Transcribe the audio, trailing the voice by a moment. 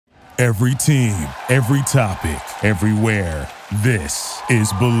Every team, every topic, everywhere. This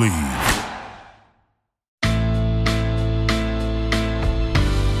is Believe.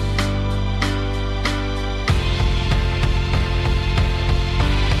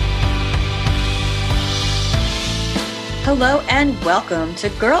 Hello and welcome to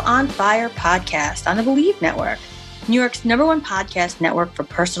Girl on Fire podcast on the Believe Network, New York's #1 podcast network for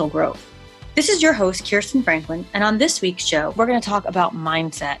personal growth. This is your host, Kirsten Franklin, and on this week's show, we're going to talk about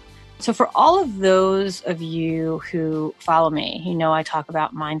mindset. So for all of those of you who follow me, you know I talk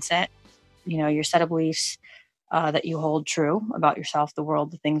about mindset, your set of beliefs that you hold true about yourself, the world,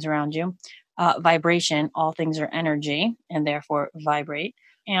 the things around you. Vibration, all things are energy and therefore vibrate.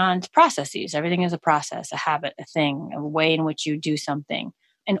 And processes, everything is a process, a habit, a thing, a way in which you do something.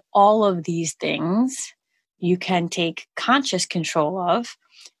 And all of these things you can take conscious control of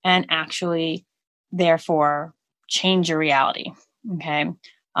and actually, therefore, change your reality. Okay.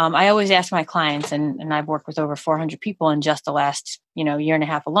 I always ask my clients, and I've worked with over 400 people in just the last, year and a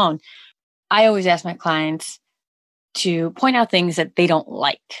half alone. I always ask my clients to point out things that they don't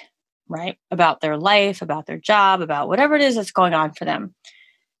like, right? About their life, about their job, about whatever it is that's going on for them.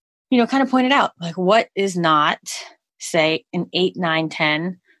 Kind of point it out. Like what is not, say, an 8, 9,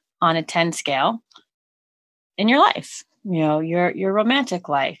 10 on a 10 scale in your life? Your romantic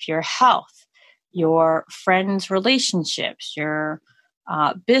life, your health, your friends' relationships, your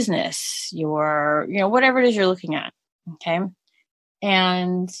business, your, whatever it is you're looking at. Okay.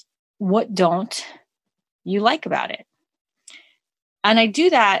 And what don't you like about it? And I do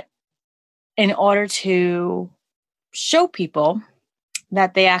that in order to show people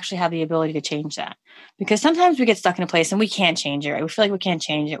that they actually have the ability to change that. Because sometimes we get stuck in a place and we can't change it, right? We feel like we can't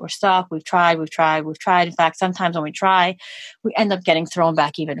change it. We're stuck. We've tried. In fact, sometimes when we try, we end up getting thrown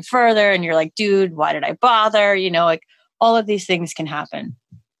back even further. And you're like, dude, why did I bother? All of these things can happen.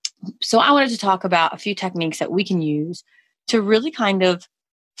 So I wanted to talk about a few techniques that we can use to really kind of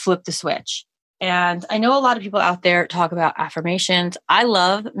flip the switch. And I know a lot of people out there talk about affirmations. I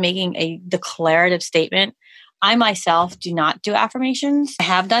love making a declarative statement. I myself do not do affirmations. I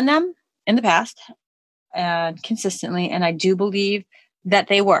have done them in the past and consistently, and I do believe that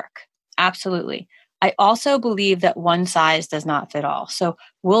they work. Absolutely. I also believe that one size does not fit all. So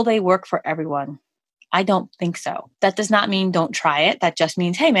will they work for everyone? I don't think so. That does not mean don't try it. That just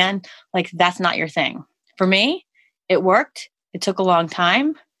means, hey man, that's not your thing. For me, it worked. It took a long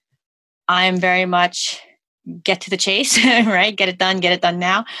time. I am very much get to the chase, right? Get it done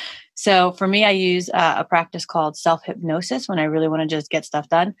now. So for me, I use a practice called self-hypnosis when I really want to just get stuff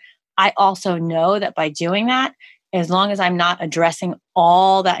done. I also know that by doing that, as long as I'm not addressing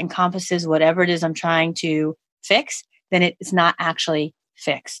all that encompasses whatever it is I'm trying to fix, then it's not actually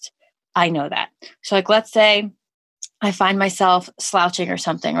fixed. I know that. So let's say I find myself slouching or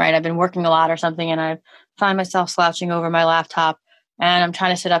something, right? I've been working a lot or something and I find myself slouching over my laptop and I'm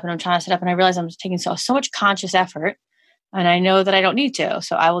trying to sit up and I realize I'm taking so much conscious effort. And I know that I don't need to.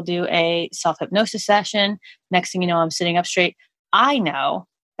 So I will do a self-hypnosis session. Next thing you know, I'm sitting up straight. I know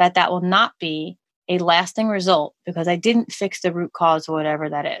that will not be a lasting result because I didn't fix the root cause of whatever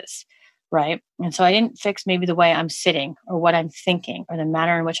that is, right? And so I didn't fix maybe the way I'm sitting or what I'm thinking or the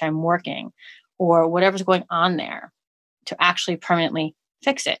manner in which I'm working or whatever's going on there to actually permanently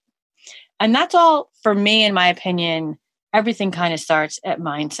fix it. And that's all for me, in my opinion. Everything kind of starts at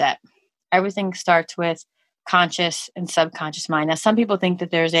mindset. Everything starts with conscious and subconscious mind. Now, some people think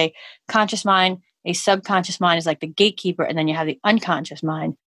that there's a conscious mind, a subconscious mind is like the gatekeeper, and then you have the unconscious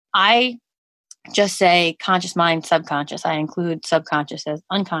mind. I just say conscious mind, subconscious. I include subconscious as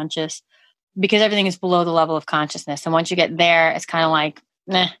unconscious because everything is below the level of consciousness. And once you get there, it's kind of like,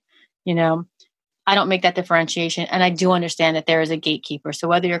 I don't make that differentiation. And I do understand that there is a gatekeeper. So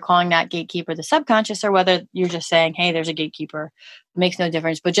whether you're calling that gatekeeper the subconscious or whether you're just saying, hey, there's a gatekeeper, it makes no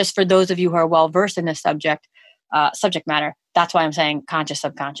difference. But just for those of you who are well-versed in this subject matter, that's why I'm saying conscious,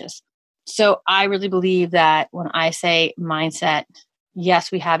 subconscious. So I really believe that when I say mindset,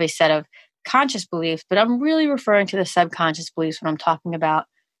 yes, we have a set of conscious beliefs, but I'm really referring to the subconscious beliefs when I'm talking about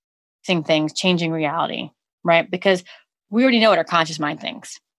seeing things, changing reality, right? Because we already know what our conscious mind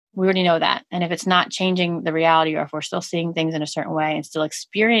thinks. We already know that. And if it's not changing the reality or if we're still seeing things in a certain way and still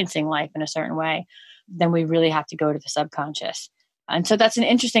experiencing life in a certain way, then we really have to go to the subconscious. And so that's an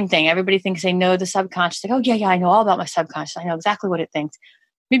interesting thing. Everybody thinks they know the subconscious. Like, oh, yeah, I know all about my subconscious. I know exactly what it thinks.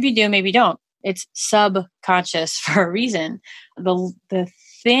 Maybe you do, maybe you don't. It's subconscious for a reason. The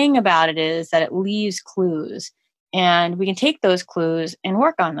thing about it is that it leaves clues and we can take those clues and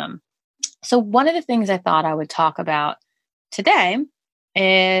work on them. So one of the things I thought I would talk about today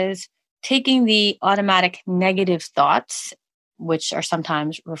is taking the automatic negative thoughts which are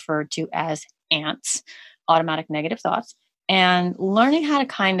sometimes referred to as ants, automatic negative thoughts, and learning how to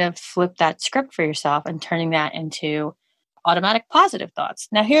kind of flip that script for yourself and turning that into automatic positive thoughts.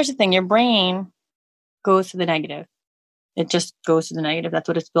 Now, here's the thing. Your brain goes to the negative. It just goes to the negative. That's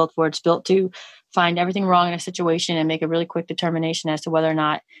what it's built for. It's built to find everything wrong in a situation and make a really quick determination as to whether or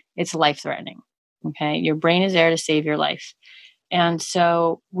not it's life-threatening. Okay. Your brain is there to save your life. And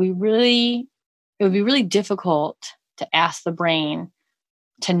so it would be really difficult to ask the brain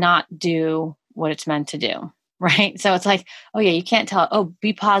to not do what it's meant to do. Right. So it's like, oh yeah, you can't tell, oh,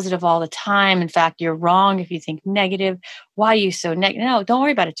 be positive all the time. In fact, you're wrong if you think negative. Why are you so negative? No, don't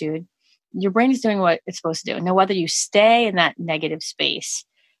worry about it, dude. Your brain is doing what it's supposed to do. Now, whether you stay in that negative space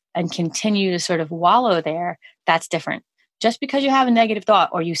and continue to sort of wallow there, that's different. Just because you have a negative thought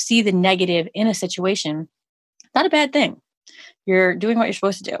or you see the negative in a situation, not a bad thing. You're doing what you're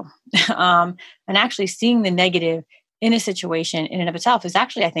supposed to do. And actually seeing the negative in a situation in and of itself is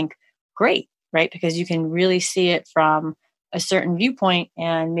actually, I think, great, right? Because you can really see it from a certain viewpoint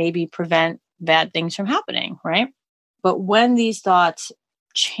and maybe prevent bad things from happening, right? But when these thoughts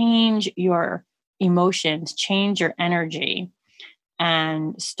change your emotions, change your energy,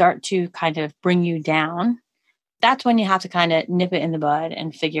 and start to kind of bring you down, that's when you have to kind of nip it in the bud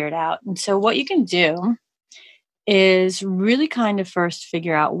and figure it out. And so what you can do is really kind of first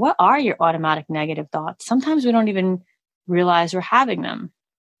figure out, what are your automatic negative thoughts? Sometimes we don't even realize we're having them.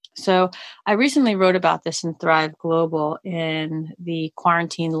 So I recently wrote about this in Thrive Global in the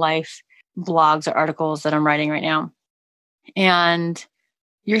Quarantine Life blogs or articles that I'm writing right now. And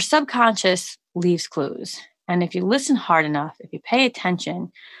your subconscious leaves clues. And if you listen hard enough, if you pay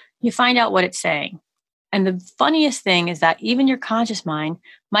attention, you find out what it's saying. And the funniest thing is that even your conscious mind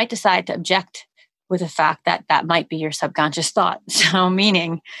might decide to object with the fact that that might be your subconscious thought. So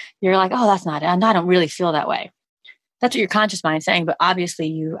meaning you're like, oh, that's not it. I don't really feel that way. That's what your conscious mind is saying, but obviously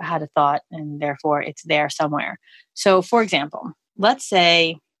you had a thought and therefore it's there somewhere. So for example, let's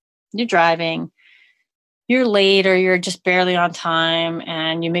say you're driving, you're late or you're just barely on time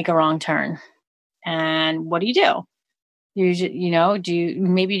and you make a wrong turn. And what do?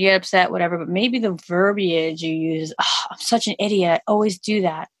 Maybe you get upset, whatever, but maybe the verbiage you use, oh, I'm such an idiot, always do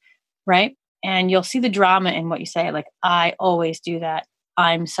that, right? And you'll see the drama in what you say, like, I always do that,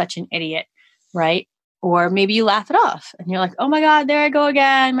 I'm such an idiot, right? Or maybe you laugh it off and you're like, oh my God, there I go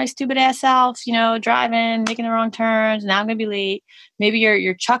again, my stupid ass self, driving, making the wrong turns, now I'm going to be late. Maybe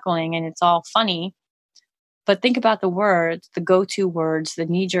you're chuckling and it's all funny. But think about the words, the go-to words, the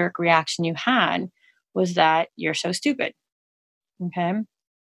knee-jerk reaction you had was that you're so stupid. Okay.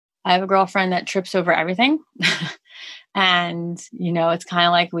 I have a girlfriend that trips over everything. And, it's kind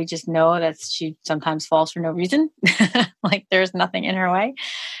of like we just know that she sometimes falls for no reason. Like there's nothing in her way.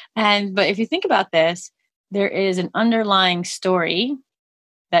 But if you think about this, there is an underlying story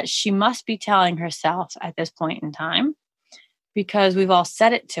that she must be telling herself at this point in time, because we've all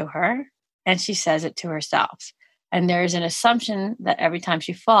said it to her and she says it to herself. And there's an assumption that every time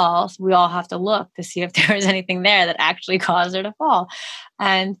she falls, we all have to look to see if there is anything there that actually caused her to fall.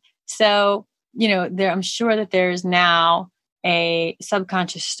 And so, I'm sure that there's now a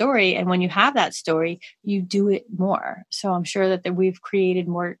subconscious story. And when you have that story, you do it more. So I'm sure that we've created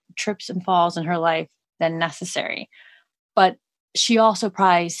more trips and falls in her life than necessary. But she also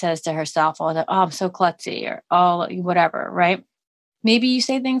probably says to herself, oh, I'm so klutzy, or oh, whatever, right? Maybe you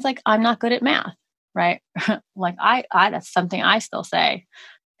say things like, I'm not good at math, right? Like I that's something I still say.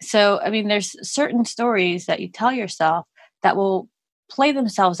 So, there's certain stories that you tell yourself that will play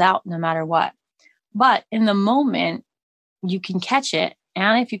themselves out no matter what. But in the moment, you can catch it.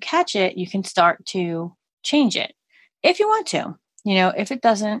 And if you catch it, you can start to change it if you want to. If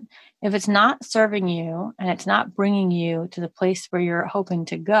it's not serving you and it's not bringing you to the place where you're hoping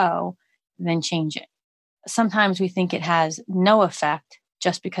to go, then change it. Sometimes we think it has no effect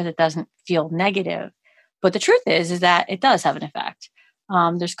just because it doesn't feel negative. But the truth is that it does have an effect.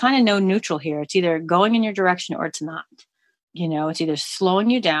 There's kind of no neutral here. It's either going in your direction or it's not. It's either slowing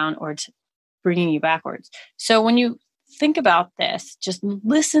you down or it's bringing you backwards. So when you think about this, just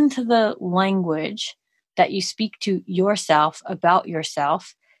listen to the language that you speak to yourself about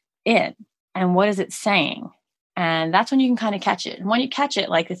yourself in, and what is it saying? And that's when you can kind of catch it. And when you catch it,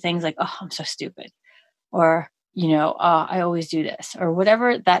 like the things like, oh, I'm so stupid, or, I always do this, or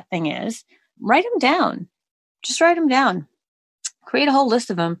whatever that thing is, write them down. Just write them down. Create a whole list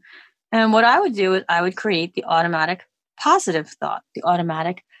of them. And what I would do is I would create the automatic positive thought, the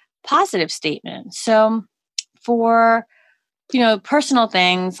automatic positive statement. So for, personal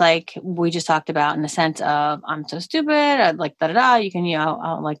things like we just talked about in the sense of, I'm so stupid, I'd like, you can,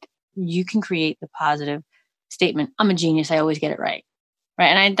 you can create the positive statement, I'm a genius. I always get it right. Right.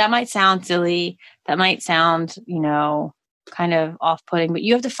 And that might sound silly. That might sound, kind of off-putting, but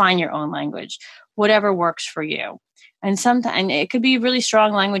you have to find your own language, whatever works for you. And sometimes it could be really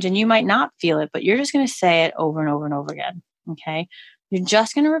strong language and you might not feel it, but you're just going to say it over and over and over again. Okay. You're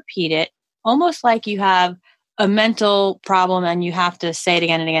just going to repeat it almost like you have a mental problem and you have to say it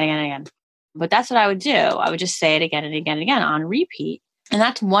again and again and again and again. But that's what I would do. I would just say it again and again and again on repeat. And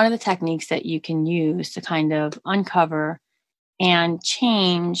that's one of the techniques that you can use to kind of uncover and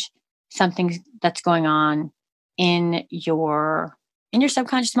change something that's going on in your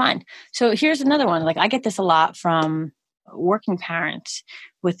subconscious mind. So here's another one. Like I get this a lot from working parents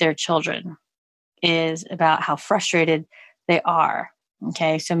with their children, is about how frustrated they are.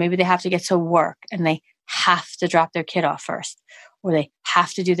 Okay. So maybe they have to get to work and they have to drop their kid off first, or they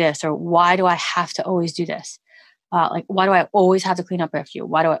have to do this, or why do I have to always do this? Like, why do I always have to clean up after you?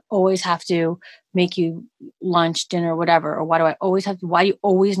 Why do I always have to make you lunch, dinner, whatever? Or why do you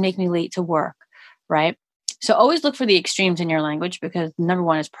always make me late to work? Right. So always look for the extremes in your language, because number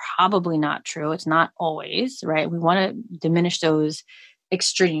one, is probably not true. It's not always, right? We want to diminish those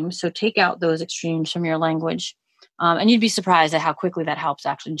extremes. So take out those extremes from your language. And you'd be surprised at how quickly that helps.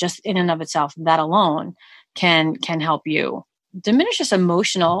 Actually, just in and of itself, that alone can help you diminish this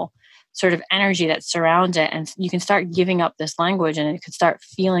emotional sort of energy that surrounds it. And you can start giving up this language and it could start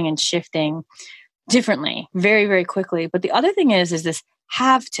feeling and shifting differently very, very quickly. But the other thing is this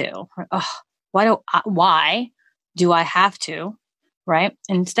have to. Why do I have to? Right?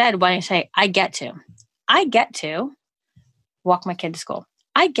 Instead, when I say, I get to walk my kid to school.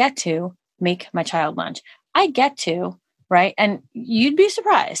 I get to make my child lunch. I get to, right? And you'd be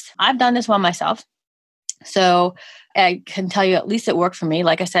surprised. I've done this one myself. So I can tell you, at least it worked for me.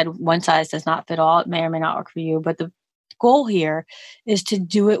 Like I said, one size does not fit all. It may or may not work for you. But the goal here is to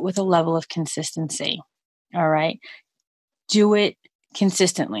do it with a level of consistency. All right. Do it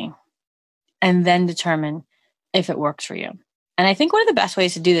consistently and then determine if it works for you. And I think one of the best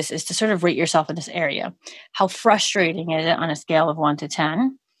ways to do this is to sort of rate yourself in this area. How frustrating is it on a scale of 1 to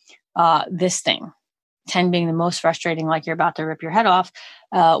 10? This thing. 10 being the most frustrating, like you're about to rip your head off.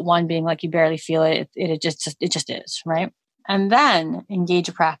 1 being like you barely feel it. It just is, right? And then engage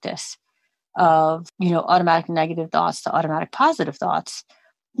a practice of, automatic negative thoughts to automatic positive thoughts.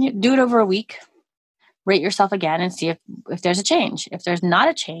 Do it over a week. Rate yourself again and see if there's a change. If there's not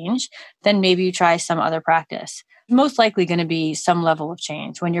a change, then maybe you try some other practice. Most likely going to be some level of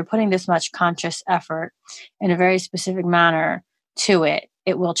change. When you're putting this much conscious effort in a very specific manner to it,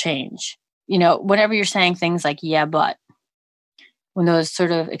 it will change. Whenever you're saying things like, yeah, but, when those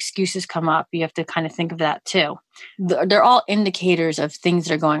sort of excuses come up, you have to kind of think of that too. They're all indicators of things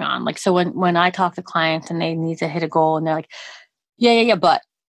that are going on. Like, so when I talk to clients and they need to hit a goal and they're like, yeah, but,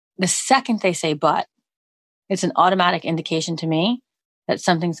 the second they say but, it's an automatic indication to me that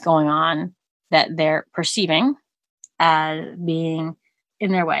something's going on that they're perceiving as being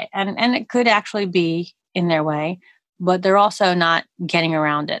in their way. And it could actually be in their way, but they're also not getting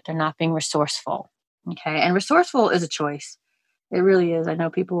around it. They're not being resourceful. Okay. And resourceful is a choice. It really is. I know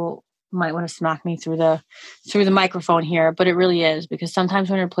people might want to smack me through the microphone here, but it really is, because sometimes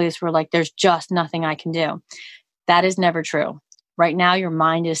we're in a place where like, there's just nothing I can do. That is never true. Right now, your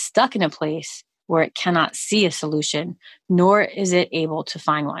mind is stuck in a place where it cannot see a solution, nor is it able to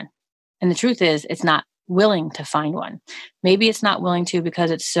find one. And the truth is, it's not willing to find one. Maybe it's not willing to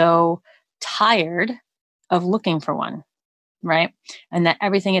because it's so tired of looking for one, right? And that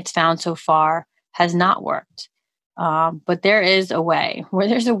everything it's found so far has not worked. But there is a way. Where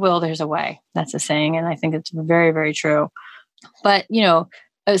there's a will, there's a way. That's a saying. And I think it's very, very true. But,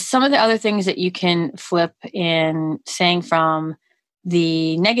 some of the other things that you can flip in saying from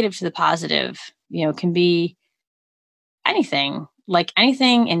the negative to the positive, can be anything, like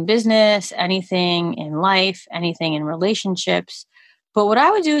anything in business, anything in life, anything in relationships. But what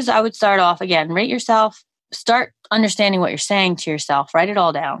I would do is I would start off, again, rate yourself, start understanding what you're saying to yourself, write it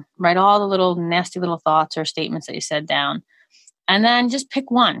all down, write all the little nasty little thoughts or statements that you said down, and then just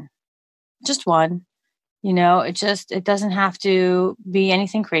pick one, just one. It doesn't have to be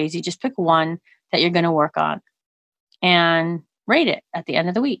anything crazy. Just pick one that you're going to work on and rate it at the end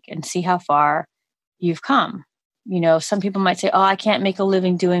of the week and see how far you've come. Some people might say, oh, I can't make a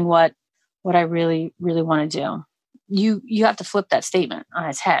living doing what I really, really want to do. You have to flip that statement on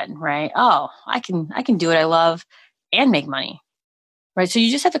its head, right? Oh, I can do what I love and make money, right? So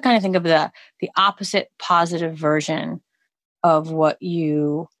you just have to kind of think of the opposite positive version of what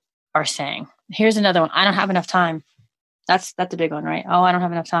you are saying. Here's another one. I don't have enough time. That's a big one, right? Oh, I don't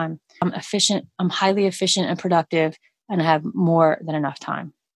have enough time. I'm efficient. I'm highly efficient and productive, and I have more than enough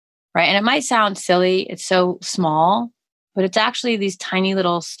time. right? And it might sound silly. It's so small, but it's actually these tiny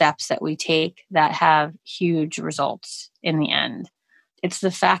little steps that we take that have huge results in the end. It's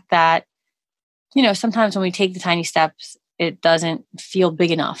the fact that, sometimes when we take the tiny steps, it doesn't feel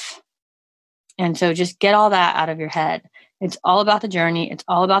big enough. And so just get all that out of your head. It's all about the journey. It's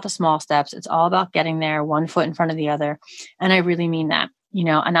all about the small steps. It's all about getting there one foot in front of the other. And I really mean that,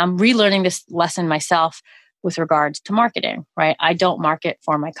 and I'm relearning this lesson myself with regards to marketing, right? I don't market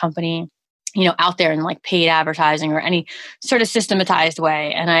for my company, out there in like paid advertising or any sort of systematized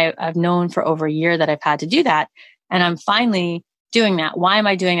way. And I've known for over a year that I've had to do that. And I'm finally doing that. Why am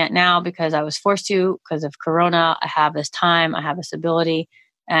I doing that now? Because I was forced to, because of Corona. I have this time, I have this ability.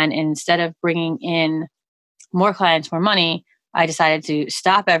 And instead of bringing in more clients, more money, I decided to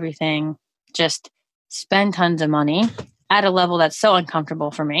stop everything, just spend tons of money at a level that's so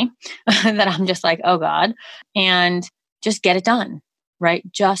uncomfortable for me that I'm just like, oh God, and just get it done, right?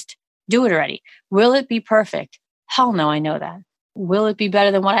 Just do it already. Will it be perfect? Hell no, I know that. Will it be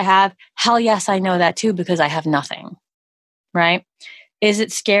better than what I have? Hell yes, I know that too, because I have nothing, right? Is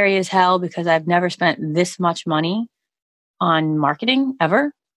it scary as hell because I've never spent this much money on marketing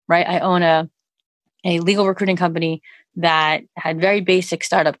ever, right? I own a legal recruiting company that had very basic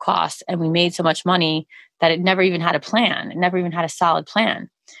startup costs, and we made so much money that it never even had a plan. It never even had a solid plan.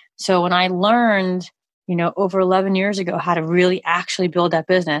 So when I learned, over 11 years ago, how to really actually build that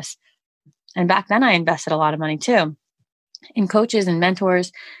business, and back then I invested a lot of money too in coaches and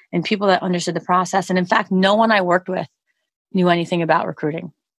mentors and people that understood the process. And in fact, no one I worked with knew anything about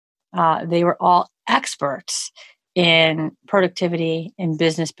recruiting. They were all experts in productivity, in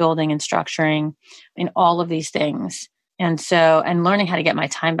business building and structuring, in all of these things. And learning how to get my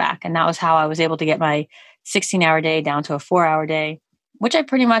time back. And that was how I was able to get my 16-hour day down to a 4-hour day, which I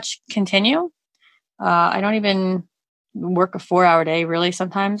pretty much continue. I don't even work a 4-hour day really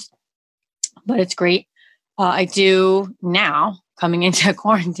sometimes, but it's great. I do now, coming into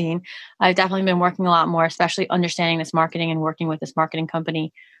quarantine. I've definitely been working a lot more, especially understanding this marketing and working with this marketing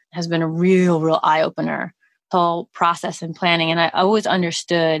company has been a real eye-opener. The whole process and planning. And I always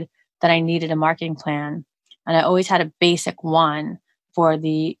understood that I needed a marketing plan. And I always had a basic one for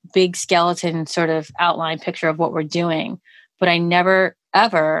the big skeleton sort of outline picture of what we're doing. But I never,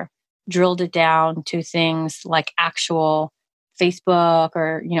 ever drilled it down to things like actual Facebook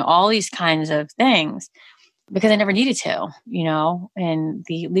or, all these kinds of things because I never needed to, in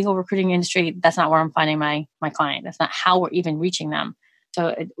the legal recruiting industry, that's not where I'm finding my client. That's not how we're even reaching them. So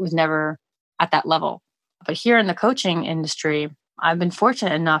it was never at that level. But here in the coaching industry, I've been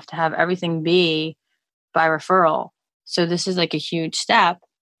fortunate enough to have everything be by referral. So this is like a huge step.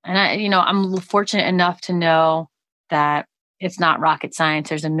 And I'm fortunate enough to know that it's not rocket science.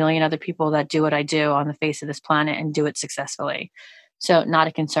 There's a million other people that do what I do on the face of this planet and do it successfully. So not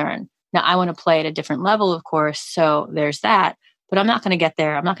a concern. Now I want to play at a different level, of course. So there's that, but I'm not going to get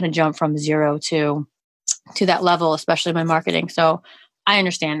there. I'm not going to jump from zero to that level, especially my marketing. So I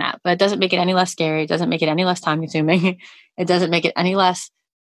understand that, but it doesn't make it any less scary. It doesn't make it any less time consuming. It doesn't make it any less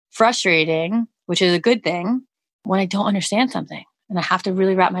frustrating, which is a good thing when I don't understand something and I have to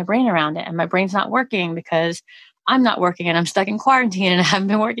really wrap my brain around it. And my brain's not working because I'm not working and I'm stuck in quarantine and I haven't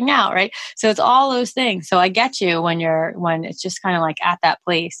been working out. Right. So it's all those things. So I get you when it's just kind of like at that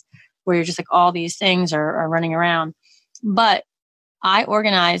place where you're just like all these things are running around. But I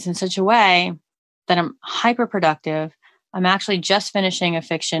organize in such a way that I'm hyper productive. I'm actually just finishing a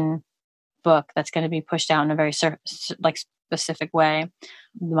fiction book that's going to be pushed out in a very specific way.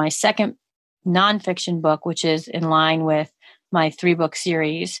 My second nonfiction book, which is in line with my 3-book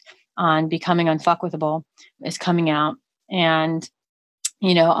series on becoming unfuckwithable, is coming out. And,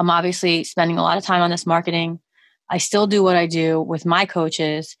 I'm obviously spending a lot of time on this marketing. I still do what I do with my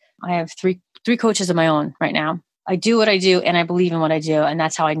coaches. I have three coaches of my own right now. I do what I do and I believe in what I do. And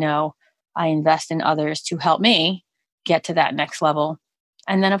that's how I know I invest in others to help me get to that next level.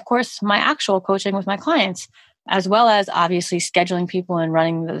 And then, of course, my actual coaching with my clients, as well as obviously scheduling people and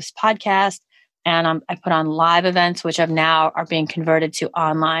running this podcast. And I put on live events, which are being converted to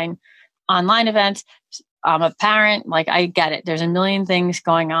online events. I'm a parent, I get it. There's a million things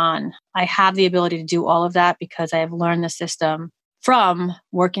going on. I have the ability to do all of that because I have learned the system from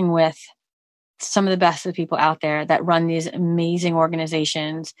working with some of the best of the people out there that run these amazing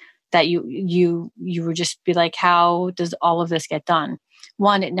organizations that you would just be like, how does all of this get done?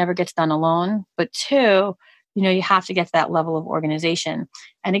 One, it never gets done alone, but two, you have to get to that level of organization.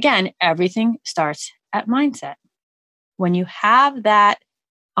 And again, everything starts at mindset. When you have that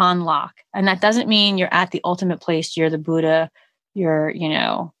on lock, and that doesn't mean you're at the ultimate place, you're the Buddha, you're,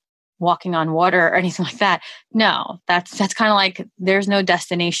 walking on water or anything like that. No, that's kind of like there's no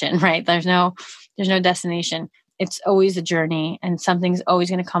destination, right? There's no destination. It's always a journey, and something's always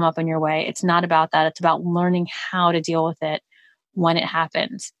going to come up in your way. It's not about that. It's about learning how to deal with it when it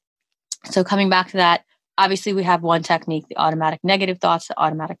happens. So coming back to that, obviously we have one technique, the automatic negative thoughts, the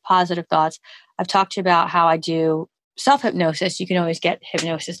automatic positive thoughts. I've talked to you about how I do self-hypnosis. You can always get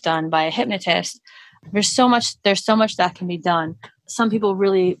hypnosis done by a hypnotist. There's so much that can be done. Some people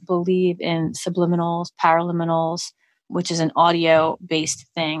really believe in subliminals, paraliminals, which is an audio-based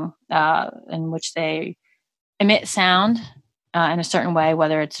thing in which they emit sound in a certain way,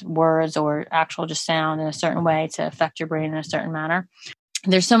 whether it's words or actual just sound in a certain way to affect your brain in a certain manner.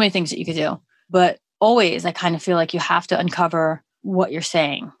 There's so many things that you could do, but always I kind of feel like you have to uncover what you're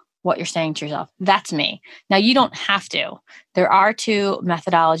saying to yourself. That's me. Now, you don't have to. There are two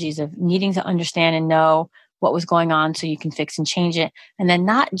methodologies of needing to understand and know what was going on so you can fix and change it. And then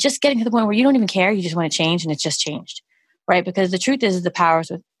not just getting to the point where you don't even care. You just want to change and it's just changed, right? Because the truth is the power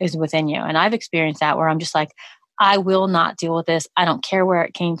is within you. And I've experienced that where I'm just like, I will not deal with this. I don't care where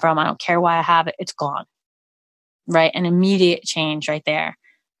it came from. I don't care why I have it. It's gone, right? An immediate change right there.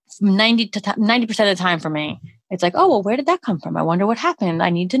 90% of the time for me, it's like, oh, well, where did that come from? I wonder what happened. I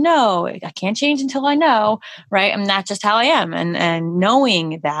need to know. I can't change until I know, right? And that's just how I am. And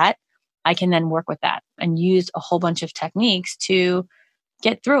knowing that, I can then work with that and use a whole bunch of techniques to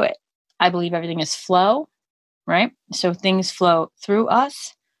get through it. I believe everything is flow, right? So things flow through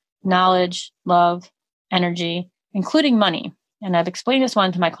us, knowledge, love, energy, including money. And I've explained this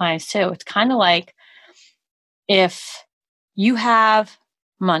one to my clients too. It's kind of like if you have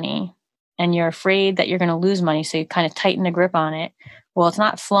money and you're afraid that you're going to lose money, so you kind of tighten the grip on it. Well, it's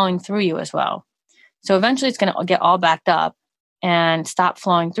not flowing through you as well. So eventually it's going to get all backed up and stop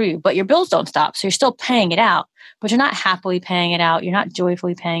flowing through you. But your bills don't stop. So you're still paying it out, but you're not happily paying it out. You're not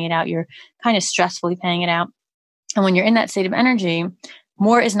joyfully paying it out. You're kind of stressfully paying it out. And when you're in that state of energy,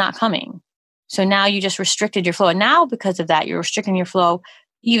 more is not coming. So now you just restricted your flow. And now because of that, you're restricting your flow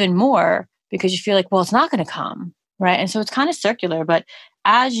even more because you feel like, well, it's not going to come, right? And so it's kind of circular. But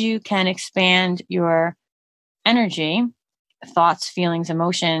as you can expand your energy, thoughts, feelings,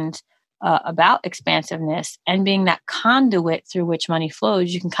 emotions about expansiveness and being that conduit through which money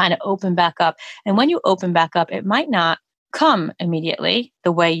flows, you can kind of open back up. And when you open back up, it might not come immediately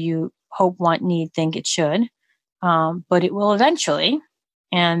the way you hope, want, need, think it should, but it will eventually.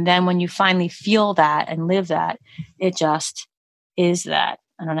 And then when you finally feel that and live that, it just is that.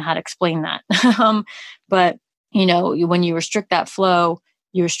 I don't know how to explain that. But, you know, when you restrict that flow,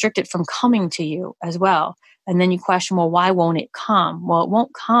 you restrict it from coming to you as well. And then you question, well, why won't it come? Well, it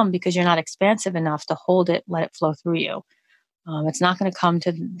won't come because you're not expansive enough to hold it, let it flow through you. It's not going to come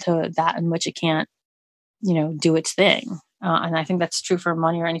to that in which it can't, you know, do its thing. And I think that's true for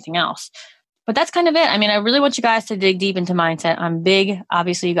money or anything else. But that's kind of it. I mean, I really want you guys to dig deep into mindset. I'm big.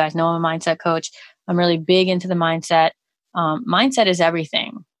 Obviously, you guys know I'm a mindset coach. I'm really big into the mindset. Mindset is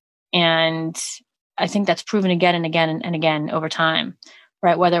everything. And I think that's proven again and again and again over time,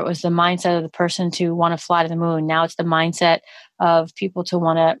 right? Whether it was the mindset of the person to want to fly to the moon. Now it's the mindset of people to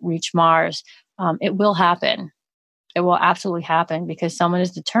want to reach Mars. It will happen. It will absolutely happen because someone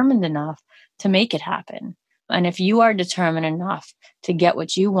is determined enough to make it happen. And if you are determined enough to get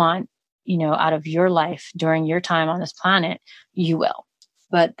what you want, you know, out of your life during your time on this planet, you will.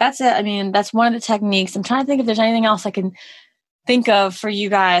 But that's it. I mean, that's one of the techniques. I'm trying to think if there's anything else I can think of for you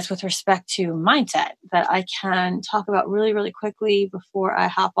guys with respect to mindset that I can talk about really, really quickly before I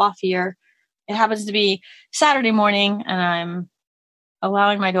hop off here. It happens to be Saturday morning and I'm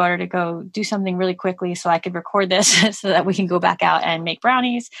allowing my daughter to go do something really quickly so I could record this so that we can go back out and make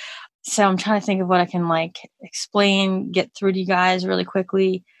brownies. So I'm trying to think of what I can explain, get through to you guys really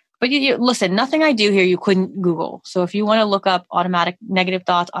quickly. But you listen, nothing I do here you couldn't Google. So if you want to look up automatic negative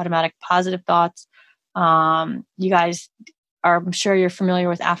thoughts, automatic positive thoughts, you guys I'm sure you're familiar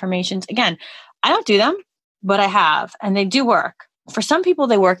with affirmations. Again, I don't do them, but I have, and they do work. For some people,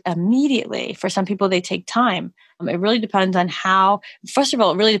 they work immediately. For some people, they take time. It really depends on first of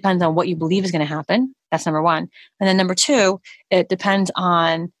all, it really depends on what you believe is going to happen. That's number one. And then number two, it depends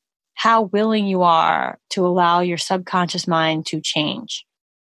on how willing you are to allow your subconscious mind to change.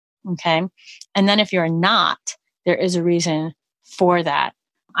 Okay. And then if you're not, there is a reason for that.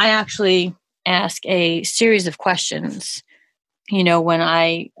 I actually ask a series of questions, you know, when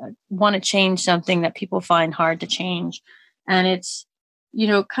I want to change something that people find hard to change. And it's, you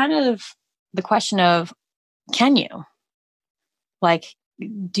know, kind of the question of, can you?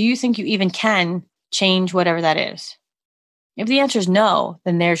 Do you think you even can change whatever that is? If the answer is no,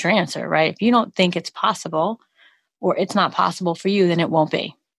 then there's your answer, right? If you don't think it's possible or it's not possible for you, then it won't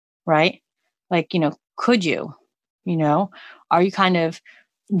be. right? Like, could you, are you kind of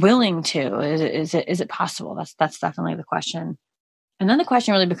willing to, is it possible? That's definitely the question. And then the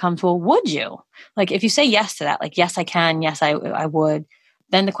question really becomes, well, would you? Like, if you say yes to that, like, yes, I can, yes, I would,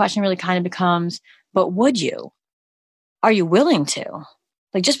 then the question really kind of becomes, but would you? Are you willing to?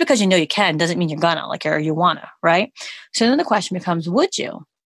 Like, just because you can doesn't mean you're gonna, like, or you wanna, right? So then the question becomes, would you?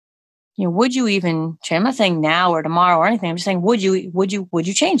 Would you even change? I'm not saying now or tomorrow or anything. I'm just saying, would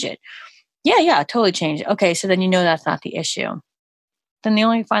you change it? Yeah, totally change it. Okay, so then that's not the issue. Then the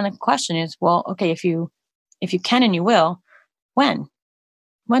only final question is, well, okay, if you can and you will, when?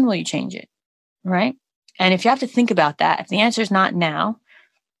 When will you change it? Right? And if you have to think about that, if the answer is not now,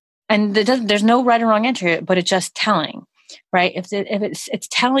 and there's no right or wrong answer, but it's just telling, right? If it's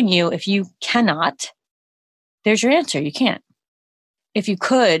telling you if you cannot, there's your answer. You can't. If you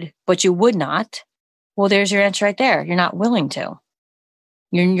could, but you would not, well, there's your answer right there. You're not willing to.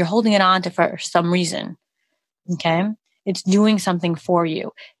 You're holding it on to for some reason. Okay. It's doing something for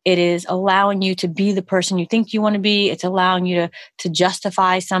you. It is allowing you to be the person you think you want to be. It's allowing you to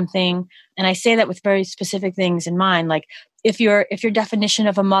justify something. And I say that with very specific things in mind. Like if your definition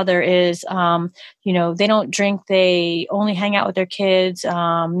of a mother is, they don't drink, they only hang out with their kids.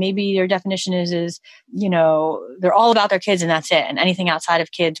 Maybe your definition is, they're all about their kids and that's it. And anything outside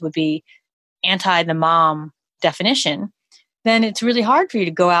of kids would be anti the mom definition. Then it's really hard for you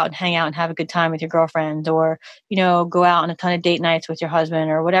to go out and hang out and have a good time with your girlfriend or, go out on a ton of date nights with your husband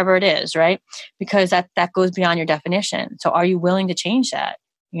or whatever it is, right? Because that goes beyond your definition. So are you willing to change that,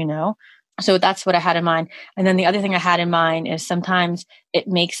 So that's what I had in mind. And then the other thing I had in mind is sometimes it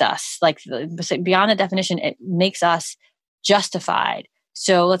makes us, like beyond the definition, it makes us justified.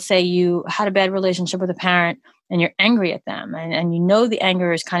 So let's say you had a bad relationship with a parent and you're angry at them and the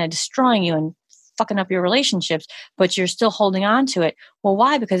anger is kind of destroying you and fucking up your relationships, but you're still holding on to it. Well,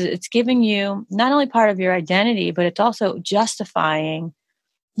 why? Because it's giving you not only part of your identity, but it's also justifying,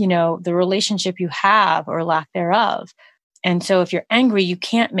 the relationship you have or lack thereof. And so if you're angry, you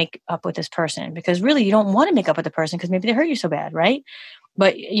can't make up with this person because really you don't want to make up with the person because maybe they hurt you so bad, right?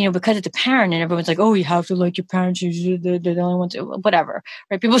 But, because it's a parent and everyone's like, oh, you have to like your parents, they're the only ones, whatever,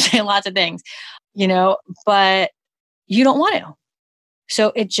 right? People say lots of things, but you don't want to.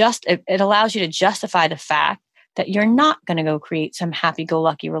 So it allows you to justify the fact that you're not going to go create some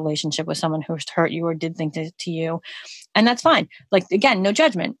happy-go-lucky relationship with someone who's hurt you or did things to you. And that's fine. Like, again, no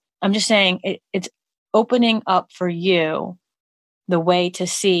judgment. I'm just saying it's opening up for you the way to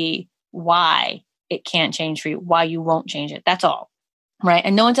see why it can't change for you, why you won't change it. That's all. Right.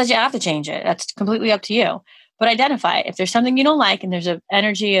 And no one says you have to change it. That's completely up to you. But identify it. If there's something you don't like and there's an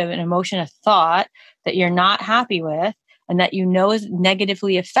energy of an emotion, a thought that you're not happy with, and that is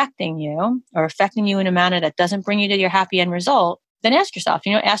negatively affecting you or affecting you in a manner that doesn't bring you to your happy end result, then ask yourself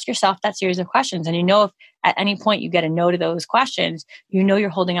that series of questions. And if at any point you get a no to those questions, you're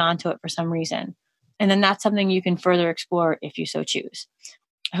holding on to it for some reason. And then that's something you can further explore if you so choose.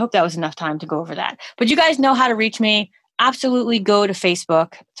 I hope that was enough time to go over that. But you guys know how to reach me. Absolutely go to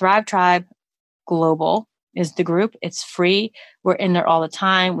Facebook. Thrive Tribe Global is the group. It's free. We're in there all the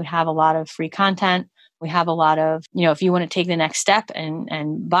time. We have a lot of free content. We have a lot of, if you want to take the next step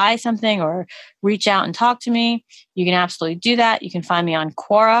and buy something or reach out and talk to me, you can absolutely do that. You can find me on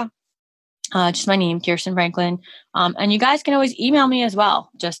Quora, just my name, Kirsten Franklin. And you guys can always email me as well.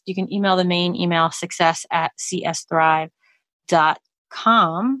 You can email the main email,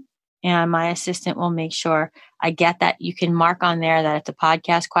 success@csthrive.com. And my assistant will make sure I get that. You can mark on there that it's a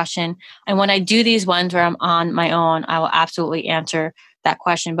podcast question. And when I do these ones where I'm on my own, I will absolutely answer that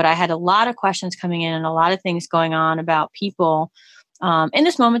question. But I had a lot of questions coming in and a lot of things going on about people in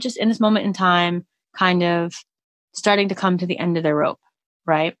this moment in time, kind of starting to come to the end of their rope,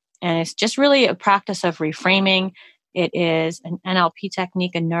 right? And it's just really a practice of reframing. It is an NLP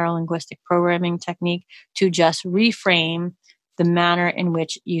technique, a neuro-linguistic programming technique to just reframe the manner in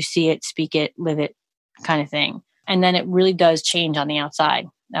which you see it, speak it, live it kind of thing. And then it really does change on the outside.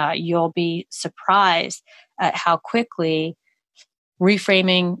 You'll be surprised at how quickly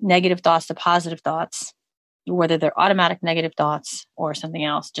reframing negative thoughts to positive thoughts, whether they're automatic negative thoughts or something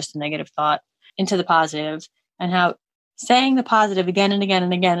else, just a negative thought, into the positive, and how saying the positive again and again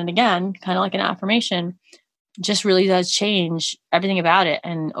and again and again, kind of like an affirmation, just really does change everything about it.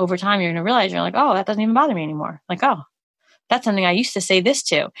 And over time, you're going to realize you're like, oh, that doesn't even bother me anymore. Like, oh, that's something I used to say this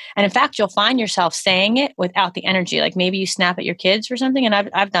to. And in fact, you'll find yourself saying it without the energy. Like maybe you snap at your kids for something. And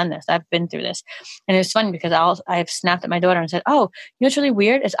I've done this. I've been through this. And it's funny because I've snapped at my daughter and said, oh, what's really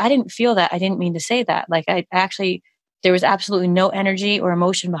weird is I didn't feel that. I didn't mean to say that. Like there was absolutely no energy or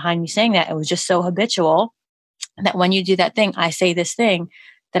emotion behind me saying that. It was just so habitual that when you do that thing, I say this thing,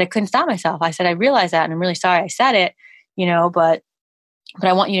 that I couldn't stop myself. I said, I realized that and I'm really sorry I said it, but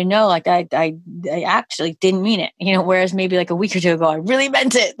I want you to know, like, I actually didn't mean it, whereas maybe like a week or two ago, I really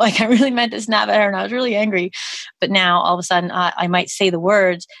meant it. Like, I really meant to snap at her and I was really angry. But now all of a sudden I might say the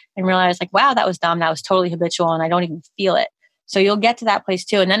words and realize like, wow, that was dumb. That was totally habitual and I don't even feel it. So you'll get to that place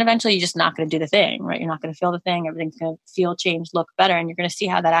too. And then eventually you're just not going to do the thing, right? You're not going to feel the thing. Everything's going to feel, change, look better. And you're going to see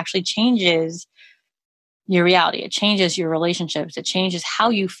how that actually changes your reality. It changes your relationships. It changes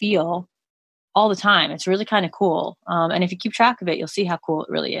how you feel all the time. It's really kind of cool. And if you keep track of it, you'll see how cool it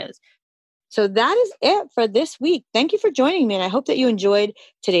really is. So that is it for this week. Thank you for joining me. And I hope that you enjoyed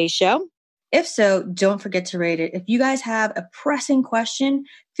today's show. If so, don't forget to rate it. If you guys have a pressing question,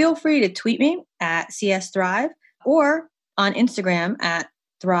 feel free to tweet me at CS Thrive or on Instagram at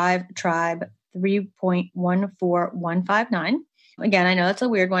Thrive Tribe 3.14159. Again, I know that's a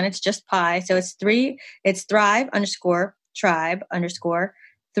weird one. It's just pi. So it's Thrive _Tribe _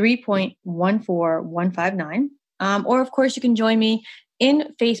 3.14159. Or of course, you can join me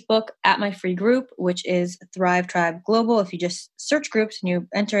in Facebook at my free group, which is Thrive Tribe Global. If you just search groups and you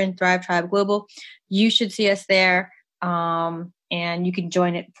enter in Thrive Tribe Global, you should see us there. And you can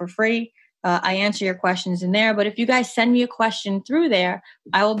join it for free. I answer your questions in there. But if you guys send me a question through there,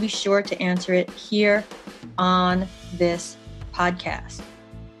 I will be sure to answer it here on this podcast.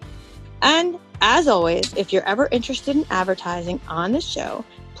 And as always, if you're ever interested in advertising on the show,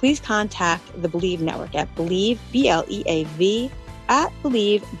 please contact the Believe Network at Believe, BLEAV, at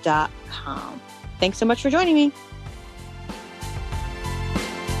Believe.com. Thanks so much for joining me.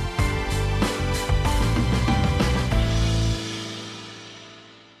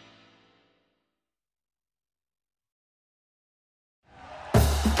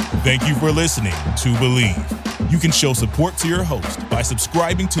 Thank you for listening to Believe. You can show support to your host by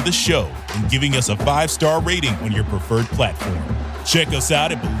subscribing to the show and giving us a 5-star rating on your preferred platform. Check us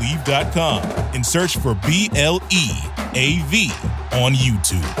out at Believe.com and search for BLEAV on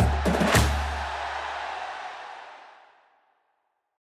YouTube.